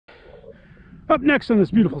Up next on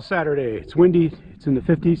this beautiful Saturday, it's windy, it's in the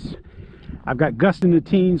 50s. I've got gusts in the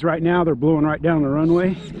teens right now, they're blowing right down the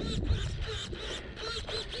runway.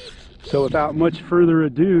 So without much further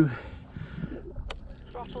ado,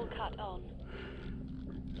 throttle cut on.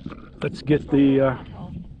 Let's get the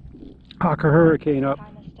Hawker Hurricane up.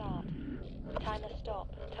 Timer start. Timer stop.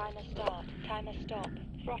 Timer start. Timer stop.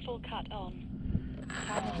 Throttle cut on.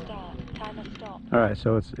 Timer start. Timer stop. All right,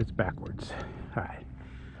 so it's backwards. All right,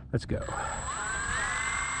 let's go.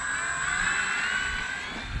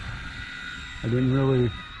 I didn't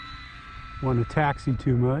really want to taxi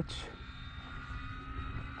too much.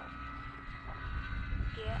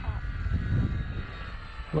 Gear up.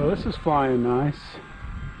 Well, this is flying nice.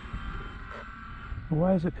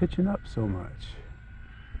 Why is it pitching up so much?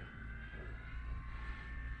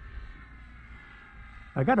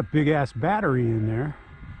 I got a big ass battery in there,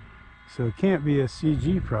 so it can't be a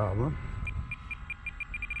CG problem.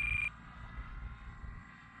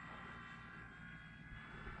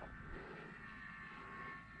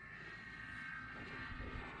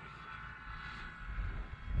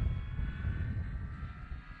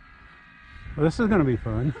 Well, this is going to be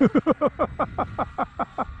fun.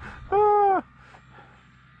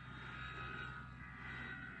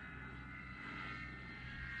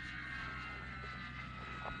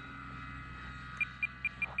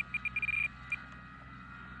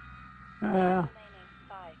 Ah.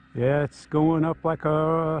 Yeah, it's going up like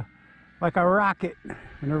a rocket.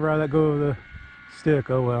 Whenever I let go of the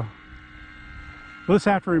stick, oh well. We'll just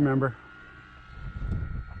have to remember.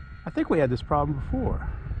 I think we had this problem before.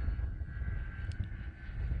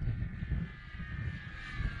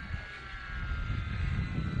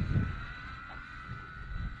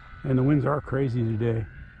 And the winds are crazy today.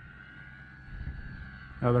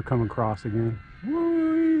 Now they're coming across again.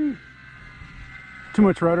 Whee! Too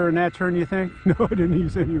much rudder in that turn, you think? No, I didn't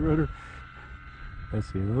use any rudder.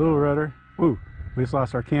 Let's see, a little rudder. Ooh, we just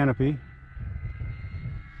lost our canopy.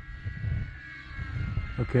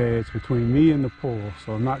 Okay, it's between me and the pole,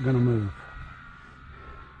 so I'm not going to move.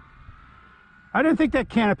 I didn't think that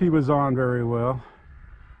canopy was on very well.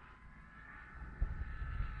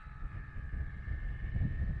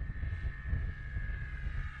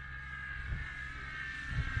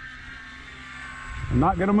 I'm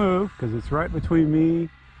not going to move because it's right between me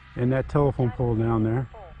and that telephone pole down there.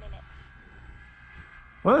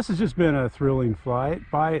 Well, this has just been a thrilling flight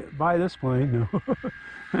by this plane.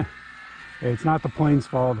 No, it's not the plane's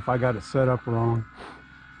fault if I got it set up wrong,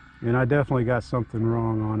 and I definitely got something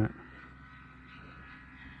wrong on it.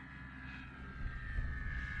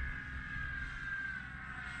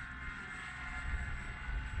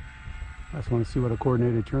 I just want to see what a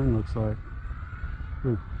coordinated turn looks like.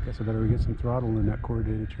 Ooh, guess I better get some throttle in that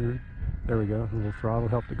coordinated turn. There we go. A little throttle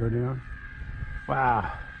helped it go down.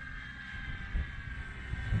 Wow.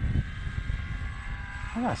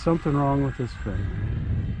 I got something wrong with this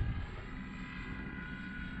thing.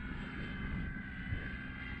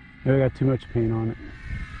 Maybe I got too much paint on it.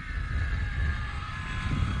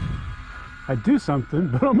 I'd do something,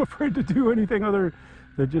 but I'm afraid to do anything other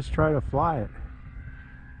than just try to fly it.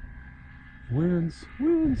 Winds,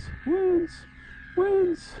 winds, winds.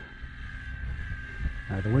 Winds.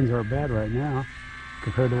 The winds aren't bad right now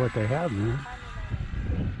compared to what they have been.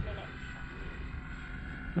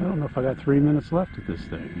 I don't know if I got 3 minutes left at this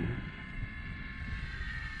thing.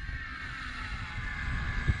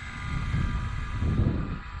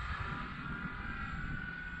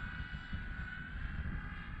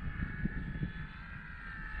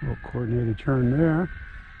 A little coordinated turn there.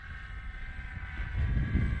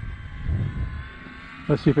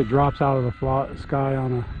 Let's see if it drops out of the sky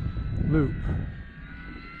on a loop.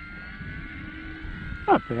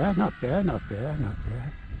 Not bad, not bad, not bad, not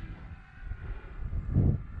bad.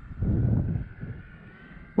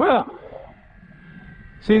 Well,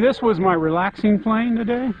 see, this was my relaxing plane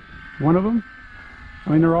today. One of them. I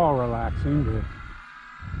mean, they're all relaxing, but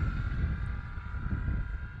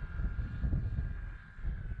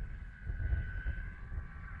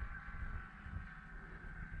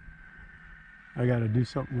I got to do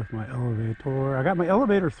something with my elevator. I got my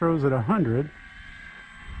elevator throws at 100.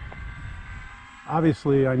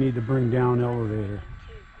 Obviously, I need to bring down elevator.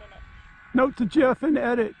 Note to Jeff and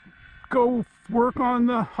edit. Go work on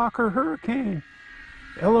the Hawker Hurricane.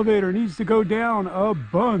 Elevator needs to go down a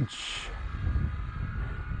bunch.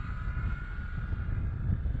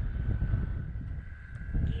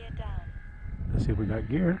 Gear down. Let's see if we got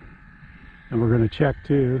gear. And we're going to check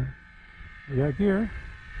too. We got gear.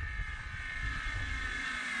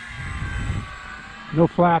 No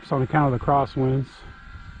flaps on account of the crosswinds.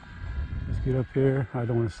 Let's get up here. I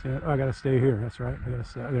don't want to stand. Oh, I got to stay here. That's right. I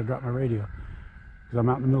got to drop my radio. because I'm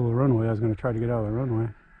out in the middle of the runway. I was going to try to get out of the runway.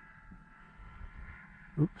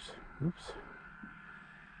 Oops, oops,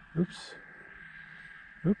 oops,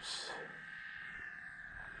 oops.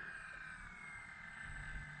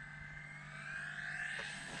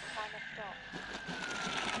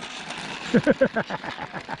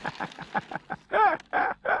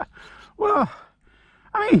 Well,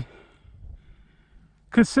 I mean,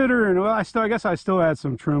 considering, well, I guess I still had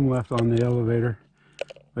some trim left on the elevator,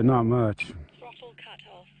 but not much. Throttle cut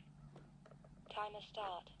off. Timer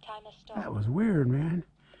start. Timer stop. That was weird, man.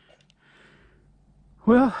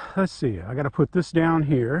 Well, let's see. I got to put this down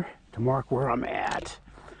here to mark where I'm at.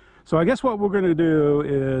 So I guess what we're going to do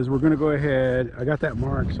is we're going to go ahead. I got that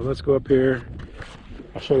mark, so let's go up here.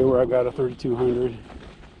 I'll show you where I got a 3200,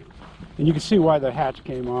 and you can see why the hatch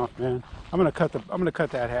came off, man. I'm gonna cut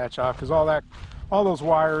that hatch off because all those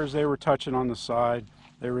wires, they were touching on the side.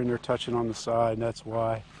 They were in there touching on the side, and that's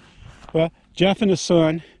why. Well, Jeff and his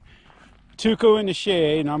son, Tuco in the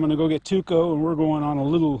shade, and I'm gonna go get Tuco, and we're going on a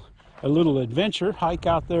little adventure hike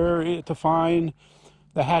out there to find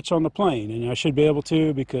the hatch on the plane, and I should be able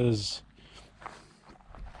to because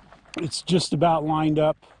it's just about lined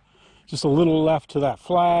up. Just a little left to that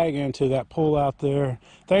flag and to that pole out there.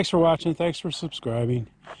 Thanks for watching. Thanks for subscribing.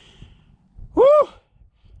 Woo!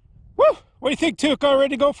 Woo! What do you think, Tuco?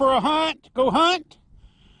 Ready to go for a hunt? Go hunt?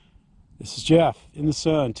 This is Jeff in the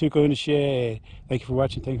sun, Tuco in the shade. Thank you for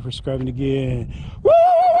watching. Thank you for subscribing again. Woo!